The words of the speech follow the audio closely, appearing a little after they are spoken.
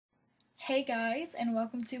Hey guys, and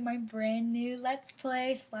welcome to my brand new Let's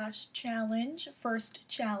Play / challenge, first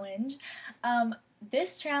challenge.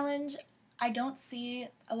 This challenge, I don't see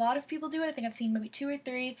a lot of people do it. I think I've seen maybe 2 or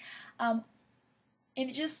 3, and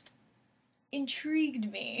it just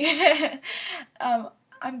intrigued me.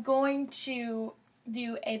 I'm going to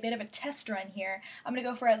do a bit of a test run here. I'm going to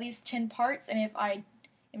go for at least 10 parts, and if I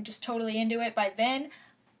am just totally into it by then,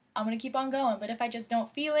 I'm going to keep on going. But if I just don't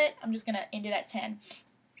feel it, I'm just going to end it at 10.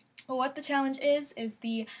 What the challenge is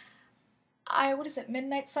the what is it,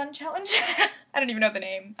 Midnight Sun Challenge? I don't even know the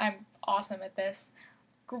name. I'm awesome at this.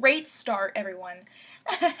 Great start, everyone.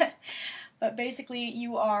 But basically,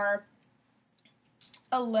 you are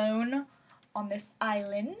alone on this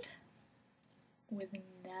island with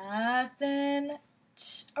nothing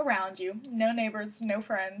around you. No neighbors, no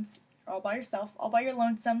friends. You're all by yourself, all by your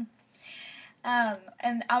lonesome.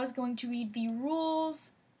 And I was going to read the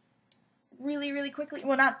rules really quickly.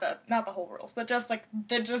 Well, not the whole rules, but just like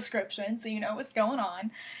the description, so you know what's going on.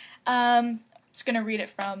 Just gonna read it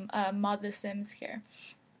from Mod The Sims here.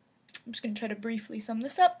 I'm just gonna try to briefly sum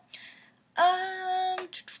this up.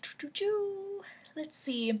 Let's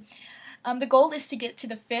see. The goal is to get to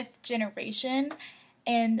the 5th generation,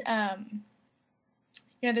 and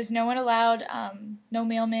you know, there's no one allowed. No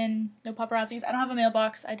mailmen, no paparazzis. I don't have a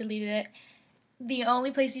mailbox. I deleted it. The only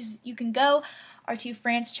places you can go are to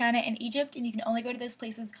France, China, and Egypt, and you can only go to those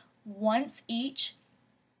places once each.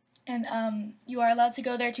 And you are allowed to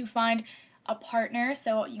go there to find a partner,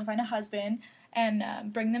 so you can find a husband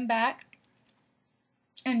and bring them back,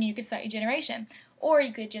 and you can start your generation. Or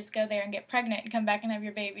you could just go there and get pregnant and come back and have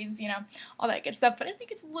your babies, you know, all that good stuff. But I think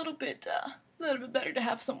it's a little bit better to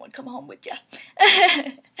have someone come home with you.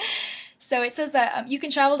 So it says that you can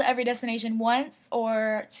travel to every destination once,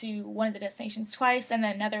 or to one of the destinations twice, and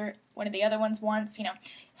then one of the other ones once, you know.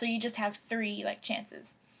 So you just have 3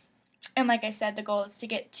 chances. And like I said, the goal is to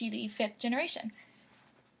get to the 5th generation.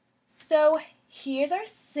 So here's our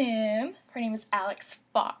sim. Her name is Alex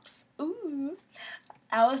Fox. Ooh.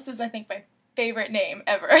 Alice is, I think, my favorite name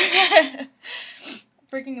ever.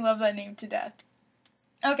 Freaking love that name to death.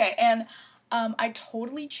 Okay, and I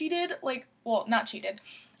totally cheated. Well, not cheated.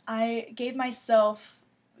 I gave myself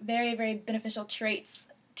very beneficial traits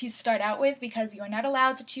to start out with, because you are not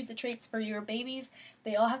allowed to choose the traits for your babies.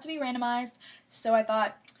 They all have to be randomized. So I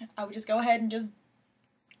thought I would just go ahead and just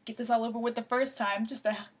get this all over with the first time, just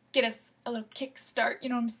to get us a little kick start, you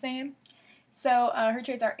know what I'm saying? So her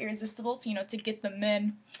traits are irresistible, to, you know, to get them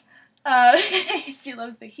in. She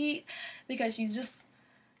loves the heat, because she's just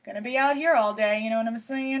gonna be out here all day, you know what I'm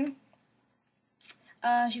saying?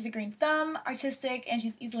 She's a green thumb, artistic, and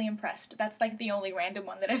she's easily impressed. That's like the only random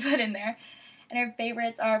one that I put in there. And her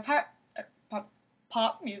favorites are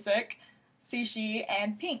pop music, sushi,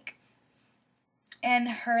 and pink. And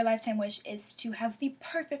her lifetime wish is to have the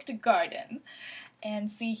perfect garden. And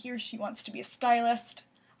see here, she wants to be a stylist.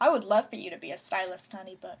 I would love for you to be a stylist,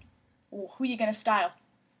 honey, but who you gonna style?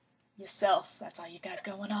 Yourself. That's all you got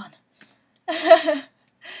going on.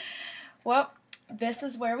 Well, this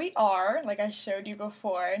is where we are, like I showed you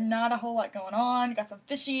before. Not a whole lot going on. Got some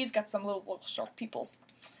fishies, got some little shark peoples.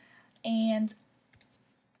 And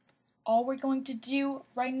all we're going to do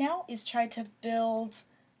right now is try to build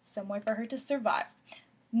somewhere for her to survive.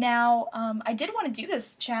 Now, I did want to do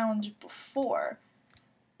this challenge before,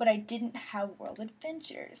 but I didn't have World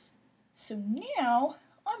Adventures. So now,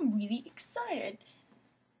 I'm really excited.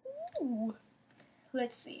 Ooh.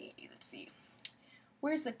 Let's see.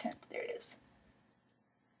 Where's the tent? There it is.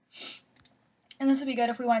 And this would be good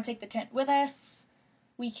if we want to take the tent with us.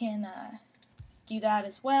 We can do that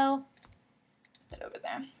as well. Put it over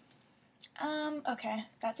there. Okay,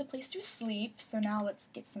 that's a place to sleep. So now let's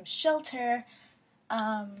get some shelter.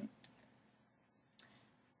 Let's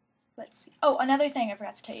see. Oh, another thing I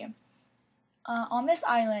forgot to tell you. On this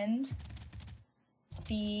island,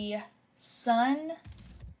 the sun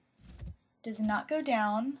does not go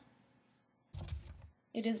down.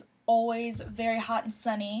 It is always very hot and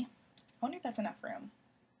sunny. I wonder if that's enough room.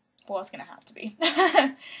 Well, it's gonna have to be.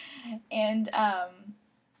 And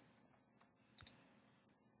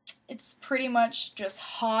it's pretty much just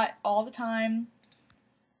hot all the time.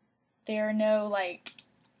 There are no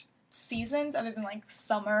seasons other than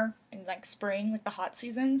summer and spring, the hot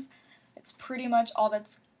seasons. It's pretty much all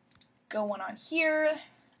that's going on here.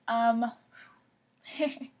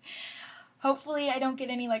 Hopefully I don't get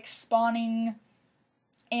any spawning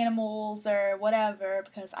animals or whatever,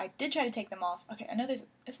 because I did try to take them off. Okay, I know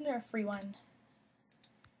isn't there a free one?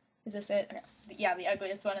 Is this it? Okay. Yeah, the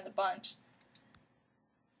ugliest one in the bunch.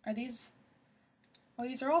 Are these? Oh,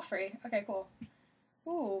 these are all free. Okay, cool.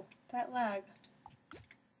 Ooh, that lag.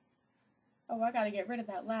 Oh, I gotta get rid of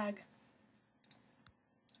that lag.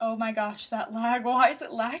 Oh my gosh, that lag. Why is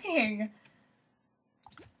it lagging?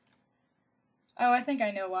 Oh, I think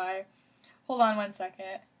I know why. Hold on one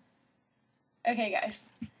second. Okay, guys.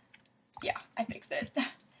 Yeah, I fixed it.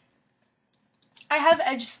 I have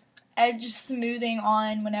edge smoothing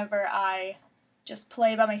on whenever I just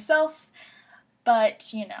play by myself,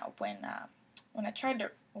 but you know, when I tried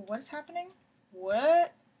to, what is happening?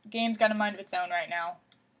 What? Game's got a mind of its own right now.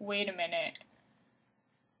 Wait a minute.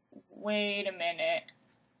 Wait a minute.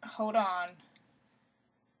 Hold on.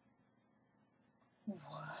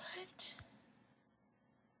 What?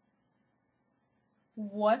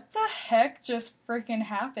 What the heck just freaking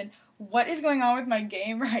happened? What is going on with my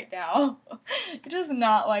game right now? It does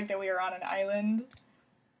not like that we are on an island.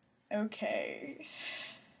 Okay.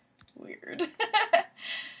 Weird.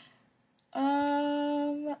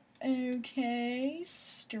 Okay.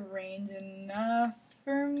 Strange enough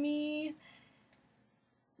for me.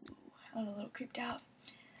 Ooh, I was a little creeped out.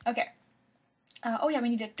 Okay. Oh yeah, we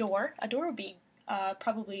need a door. A door would be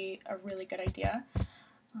probably a really good idea.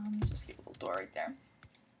 Let's just get a little door right there.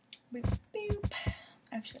 Boop, boop.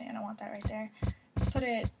 Actually, I don't want that right there. Let's put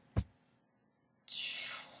it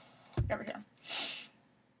over here.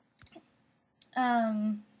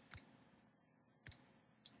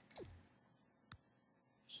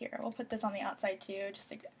 Here, we'll put this on the outside too. Just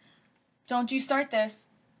like, don't you start this.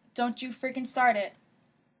 Don't you freaking start it.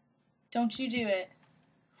 Don't you do it.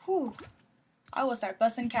 Whew. I will start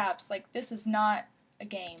busting caps. Like, this is not a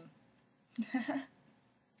game.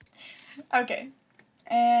 Okay.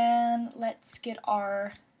 And let's get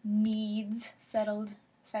our needs settled.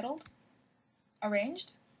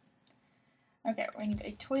 Arranged? Okay, we need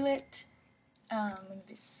a toilet. We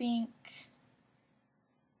need a sink.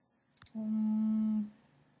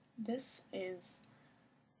 This is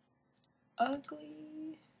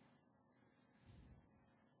ugly.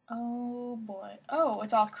 Oh boy. Oh,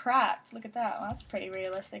 it's all cracked. Look at that. Well, that's pretty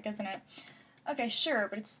realistic, isn't it? Okay, sure,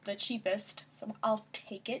 but it's the cheapest, so I'll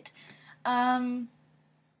take it. What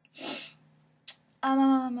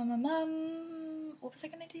was I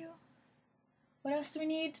gonna do? What else do we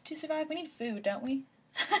need to survive? We need food, don't we?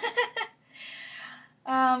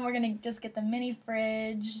 We're gonna just get the mini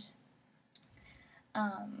fridge.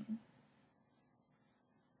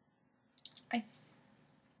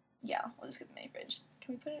 Yeah, we'll just get the mini fridge.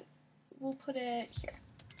 Can we put it? We'll put it here.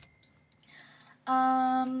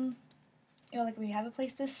 You know, like we have a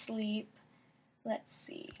place to sleep. Let's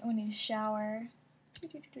see. We need a shower.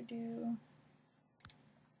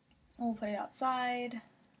 We'll put it outside.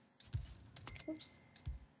 Oops.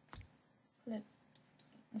 Put it.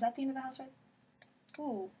 Is that the end of the house, right?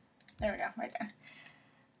 Ooh. There we go. Right there.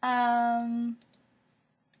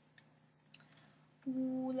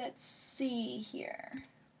 Ooh, let's see here.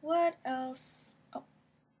 What else? Oh.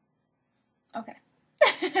 Okay.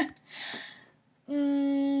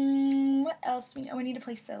 What else? We need a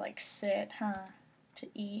place to like sit, huh? To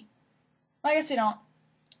eat. Well, I guess we don't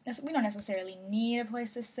necessarily need a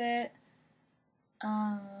place to sit.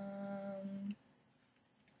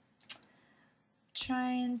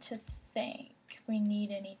 Trying to think if we need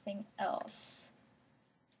anything else.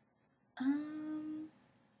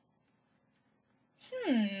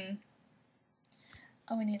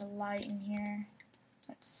 Oh, we need a light in here.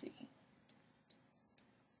 Let's see.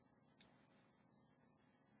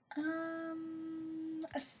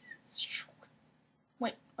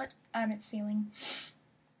 Wait, what? I'm at ceiling.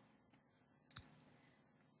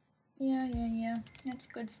 Yeah. That's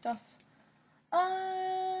good stuff.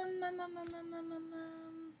 I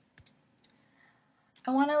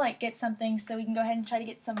want to like get something so we can go ahead and try to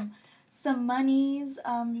get some monies.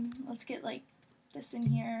 Let's get like this in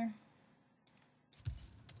here.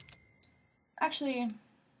 Actually,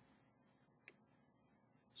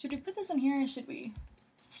 should we put this in here or should we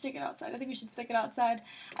stick it outside? I think we should stick it outside.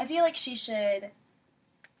 I feel like she should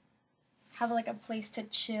have like a place to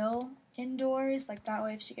chill indoors. Like that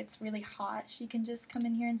way if she gets really hot, she can just come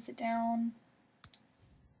in here and sit down.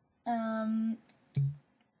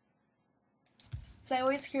 So I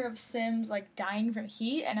always hear of Sims like dying from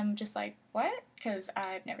heat and I'm just like, what? Because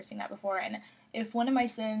I've never seen that before. And if one of my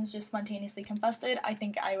Sims just spontaneously combusted, I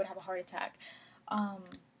think I would have a heart attack.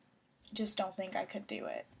 Just don't think I could do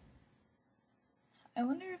it. I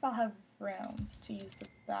wonder if I'll have room to use the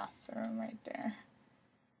bathroom right there.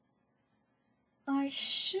 I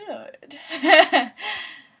should.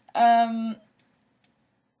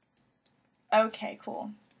 Okay,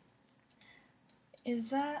 cool. Is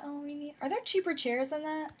that all we need? Are there cheaper chairs than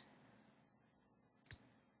that?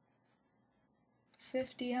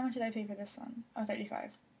 50. How much did I pay for this one? Oh,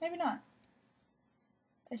 35. Maybe not.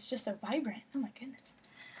 It's just so vibrant. Oh my goodness.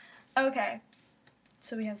 Okay.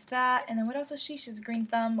 So we have that, and then what else is she? She's a green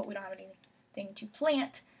thumb, but we don't have anything to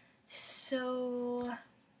plant. So I'm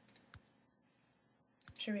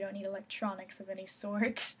sure we don't need electronics of any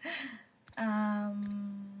sort. We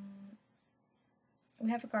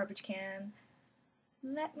have a garbage can.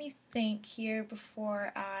 Let me think here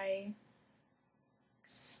before I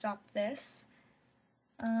stop this.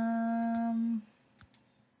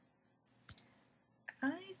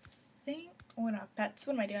 I think, oh no, pets,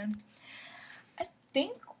 what am I doing? I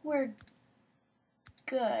think we're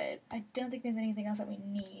good. I don't think there's anything else that we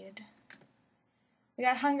need. We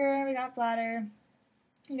got hunger, we got bladder,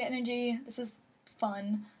 we got energy, this is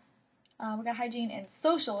fun. We got hygiene, and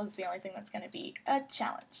social is the only thing that's going to be a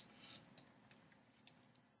challenge.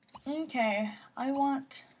 Okay,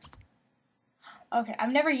 okay,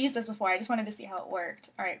 I've never used this before, I just wanted to see how it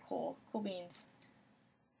worked. Alright, cool. Cool beans.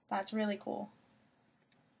 That's really cool.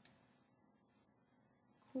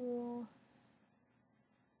 Cool.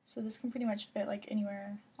 So this can pretty much fit like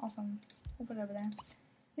anywhere. Awesome. We'll put it over there.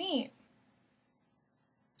 Neat.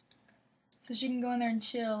 So she can go in there and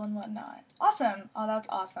chill and whatnot. Awesome. Oh, that's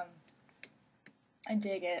awesome. I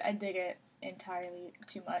dig it. I dig it entirely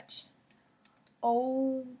too much.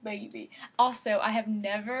 Oh, baby. Also, I've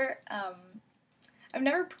never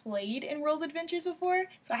played in World Adventures before,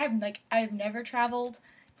 so I've never traveled,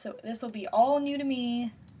 so this will be all new to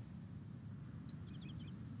me.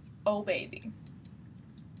 Oh, baby.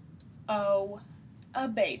 Oh, a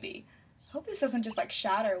baby. I hope this doesn't just like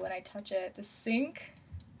shatter when I touch it. The sink.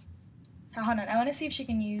 Hold on, I want to see if she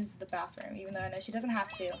can use the bathroom, even though I know she doesn't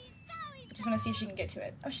have to. I just want to see if she can get to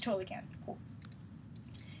it. Oh, she totally can. Cool.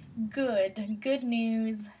 Good. Good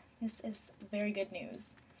news. This is very good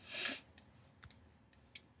news.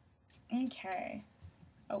 Okay.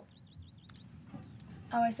 Oh.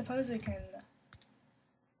 Oh, I suppose we can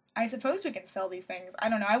sell these things. I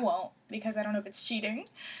don't know, I won't, because I don't know if it's cheating.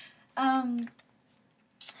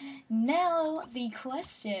 Now the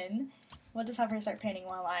question, we'll just have her start painting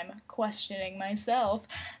while I'm questioning myself.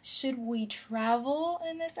 Should we travel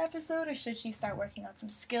in this episode, or should she start working on some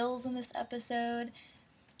skills in this episode?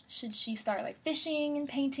 Should she start like fishing and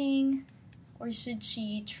painting, or should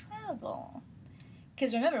she travel?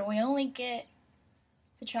 Because remember, we only get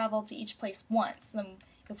to travel to each place once. And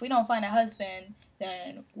if we don't find a husband,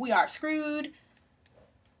 then we are screwed.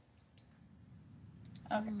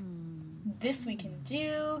 Okay. This we can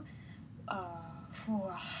do.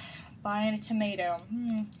 Buying a tomato.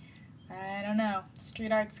 I don't know.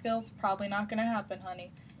 Street art skills, probably not gonna happen,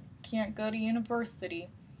 honey. Can't go to university.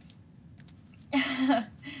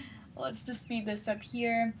 Let's just speed this up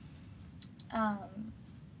here.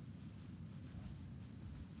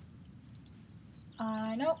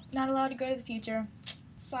 Nope, not allowed to go to the future.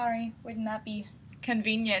 Sorry, wouldn't that be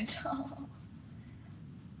convenient?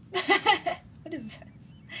 What is this?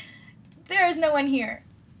 There is no one here.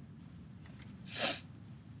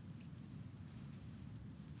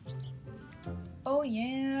 Oh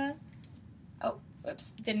yeah. Oh,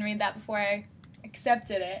 whoops, didn't read that before I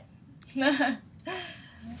accepted it.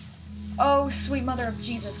 Oh, sweet mother of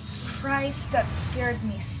Jesus Christ, that scared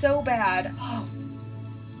me so bad. Oh,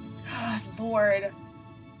 God, Lord.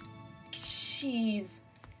 Jeez.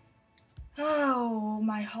 Oh,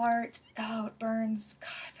 my heart. Oh, it burns. God.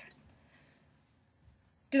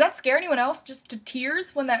 Did that scare anyone else just to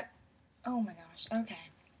tears when that... Oh my gosh, okay.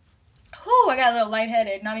 Whew, I got a little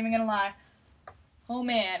lightheaded, not even gonna lie. Oh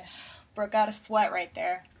man, broke out a sweat right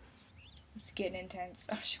there. It's getting intense.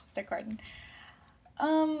 Oh, she wants that garden.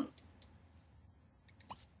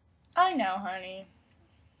 I know, honey.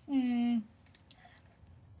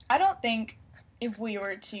 I don't think if we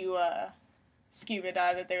were to, scuba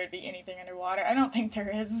dive that there would be anything underwater. I don't think there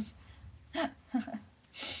is.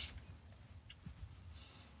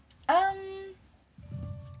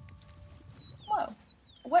 Whoa.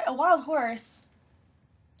 What? A wild horse?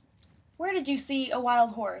 Where did you see a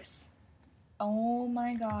wild horse? Oh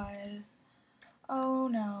my god. Oh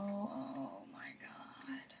no. Oh my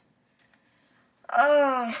god.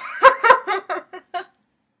 Oh.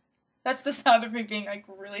 That's the sound of me being like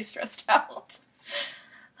really stressed out.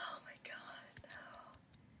 Oh my god.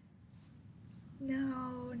 No.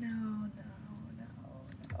 No, no, no, no,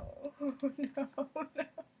 no, no, no.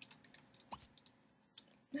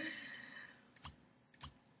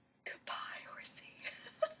 Goodbye, horsey.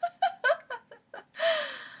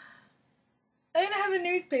 I didn't have a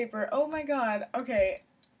newspaper. Oh my god. Okay.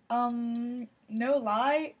 No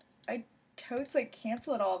lie. I totes like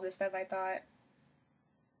canceled all this stuff, I thought.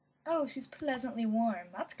 Oh, she's pleasantly warm.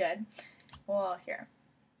 That's good. Well, here.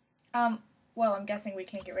 well, I'm guessing we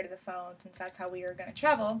can't get rid of the phone since that's how we are going to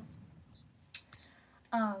travel.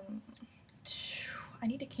 I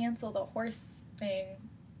need to cancel the horse thing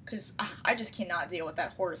because I just cannot deal with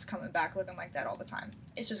that horse coming back looking like that all the time.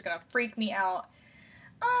 It's just going to freak me out.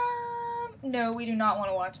 No, we do not want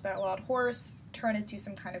to watch that wild horse turn into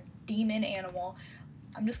some kind of demon animal.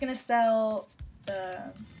 I'm just going to sell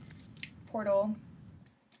the portal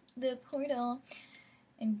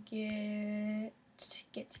and get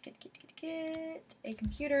a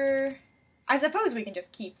computer. I suppose we can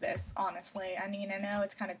just keep this, honestly. I mean, I know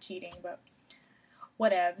it's kind of cheating, but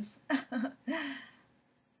whatevs.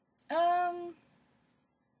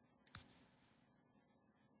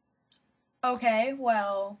 Okay,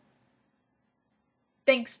 well,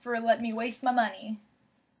 thanks for letting me waste my money.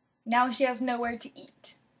 Now she has nowhere to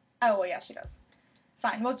eat. Oh, well, yeah, she does.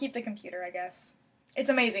 Fine, we'll keep the computer, I guess. It's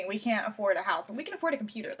amazing. We can't afford a house, but we can afford a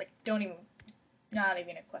computer. Like, not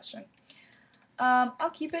even a question. I'll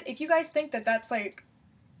keep it. If you guys think that that's, like,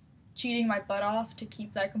 cheating my butt off to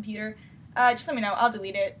keep that computer, just let me know. I'll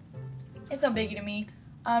delete it. It's no biggie to me.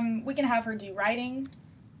 We can have her do writing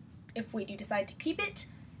if we do decide to keep it,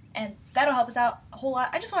 and that'll help us out a whole lot.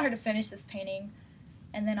 I just want her to finish this painting,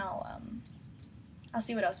 and then I'll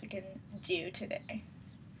see what else we can do today.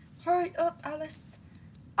 Hurry up, Alice.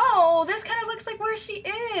 Oh, this kind of looks like where she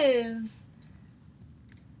is.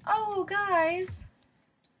 Oh, guys.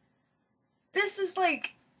 This is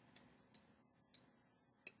like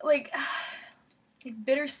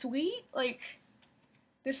bittersweet. Like,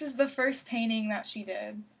 this is the first painting that she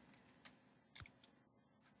did.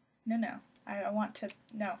 No. I want to,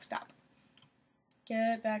 no, stop.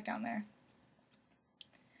 Get back down there.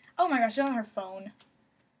 Oh my gosh, she's on her phone.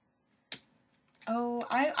 Oh,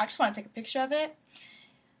 I just want to take a picture of it.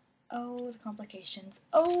 Oh, the complications.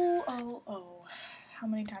 Oh. How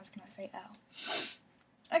many times can I say oh?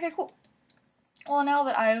 Okay, cool. Well, now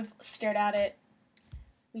that I've stared at it,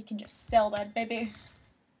 we can just sell that baby.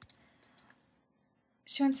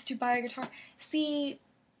 She wants to buy a guitar. See,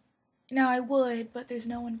 now I would, but there's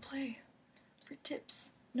no one to play for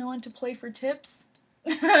tips. No one to play for tips?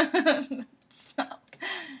 It's not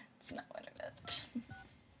what I meant.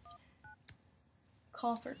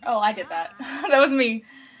 Call for, oh, I did that. That was me.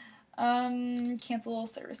 Cancel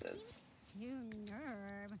services.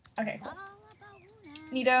 Okay, cool.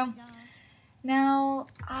 Neato. Now,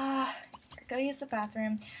 go use the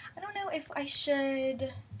bathroom. I don't know if I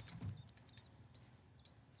should.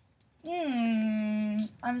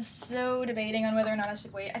 I'm so debating on whether or not I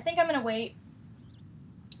should wait. I think I'm gonna wait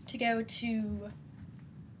to go to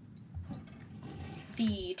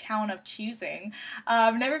the town of choosing.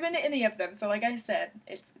 I've never been to any of them, so like I said,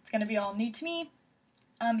 it's gonna be all new to me.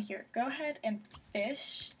 Here, go ahead and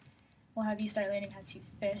fish. We'll have you start learning how to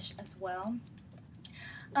fish as well.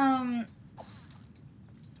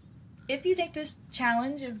 If you think this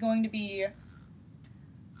challenge is going to be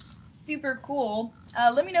super cool,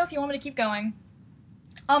 let me know if you want me to keep going.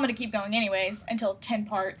 I'm gonna keep going anyways until 10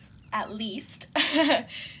 parts at least.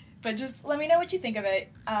 But just let me know what you think of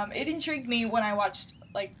it. It intrigued me when I watched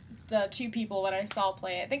like the 2 people that I saw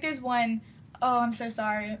play it. I think there's one, oh, I'm so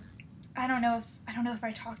sorry. I don't know if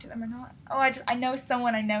I talked to them or not. Oh, I know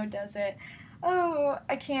someone I know does it. Oh,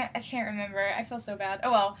 I can't remember. I feel so bad.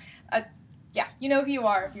 Oh well. Yeah, you know who you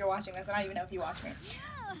are if you're watching this. I don't even know if you watch me.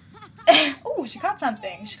 Oh, she caught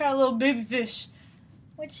something. She caught a little baby fish.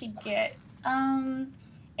 What'd she get? An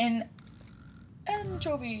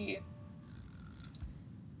anchovy.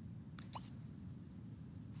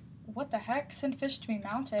 What the heck? Send fish to be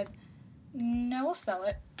mounted. No, we'll sell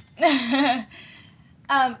it.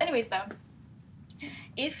 Anyways though,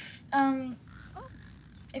 if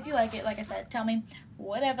you like it, like I said, tell me,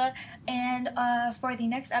 whatever. And for the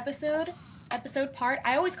next episode part,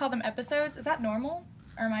 I always call them episodes. Is that normal?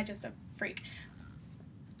 Or am I just a freak?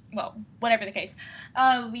 Well, whatever the case.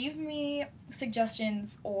 Leave me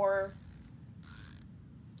suggestions or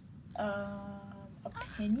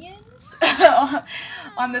opinions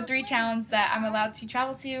on the 3 towns that I'm allowed to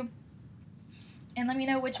travel to. And let me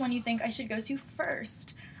know which one you think I should go to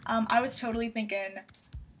first. I was totally thinking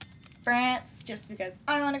France, just because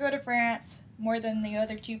I want to go to France more than the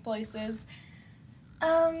other 2 places.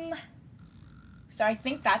 So I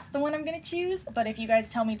think that's the one I'm going to choose, but if you guys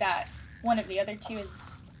tell me that one of the other 2 is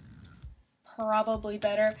probably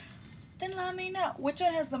better, then let me know. Which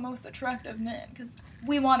one has the most attractive men? Because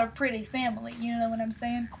we want a pretty family, you know what I'm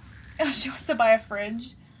saying? Oh, she wants to buy a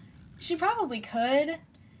fridge. She probably could,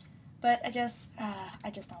 but I just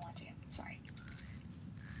don't want to. Sorry.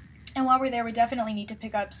 And while we're there, we definitely need to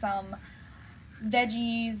pick up some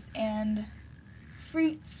veggies and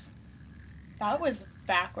fruits. That was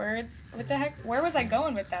backwards. What the heck? Where was I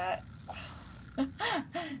going with that?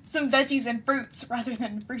 Some veggies and fruits rather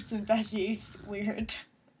than fruits and veggies. Weird.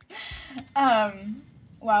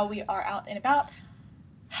 While we are out and about,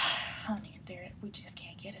 honey, we just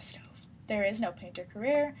can't get a stove. There is no painter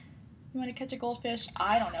career. You want to catch a goldfish?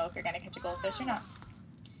 I don't know if you're going to catch a goldfish or not.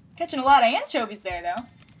 Catching a lot of anchovies there,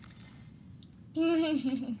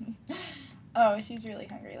 though. Oh, she's really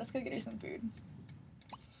hungry. Let's go get her some food.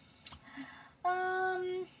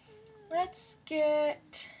 Let's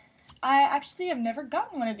get... I actually have never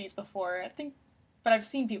gotten one of these before, I think, but I've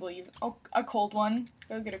seen people use a cold one.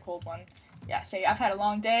 Go get a cold one. Yeah, say, I've had a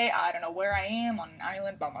long day. I don't know where I am on an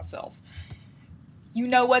island by myself. You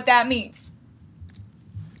know what that means.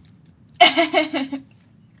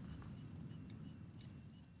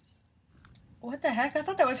 What the heck? I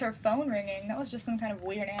thought that was her phone ringing. That was just some kind of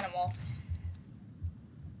weird animal.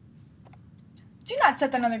 Do not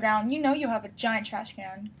set that on the ground. You know you have a giant trash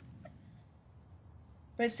can.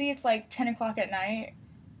 But see, it's like 10 o'clock at night,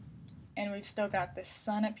 and we've still got the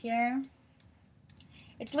sun up here.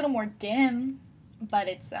 It's a little more dim, but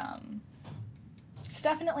it's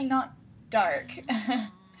definitely not dark.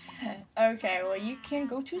 Okay, well, you can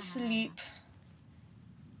go to sleep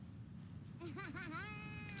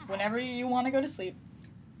whenever you want to go to sleep.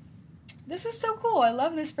 This is so cool. I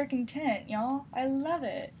love this freaking tent, y'all. I love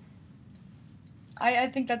it. I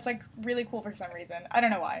think that's, like, really cool for some reason. I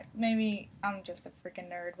don't know why. Maybe I'm just a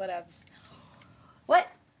freaking nerd. Whatevs. Whatevs.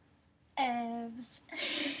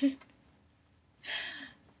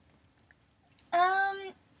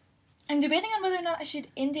 I'm debating on whether or not I should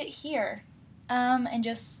end it here. And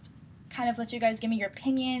just kind of let you guys give me your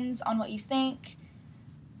opinions on what you think.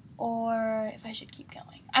 Or if I should keep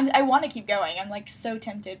going. I want to keep going. I'm, like, so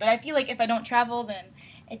tempted. But I feel like if I don't travel, then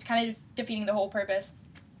it's kind of defeating the whole purpose.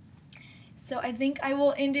 So I think I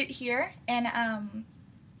will end it here, and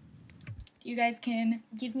you guys can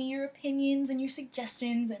give me your opinions and your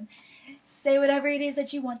suggestions and say whatever it is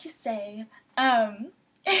that you want to say. And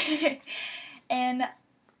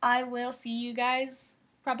I will see you guys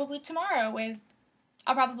probably tomorrow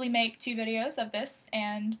I'll probably make 2 videos of this,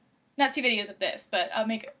 and not 2 videos of this, but I'll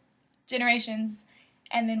make Generations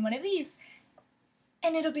and then one of these,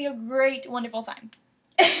 and it'll be a great, wonderful time.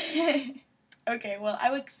 Okay, well,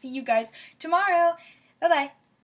 I will see you guys tomorrow. Bye-bye.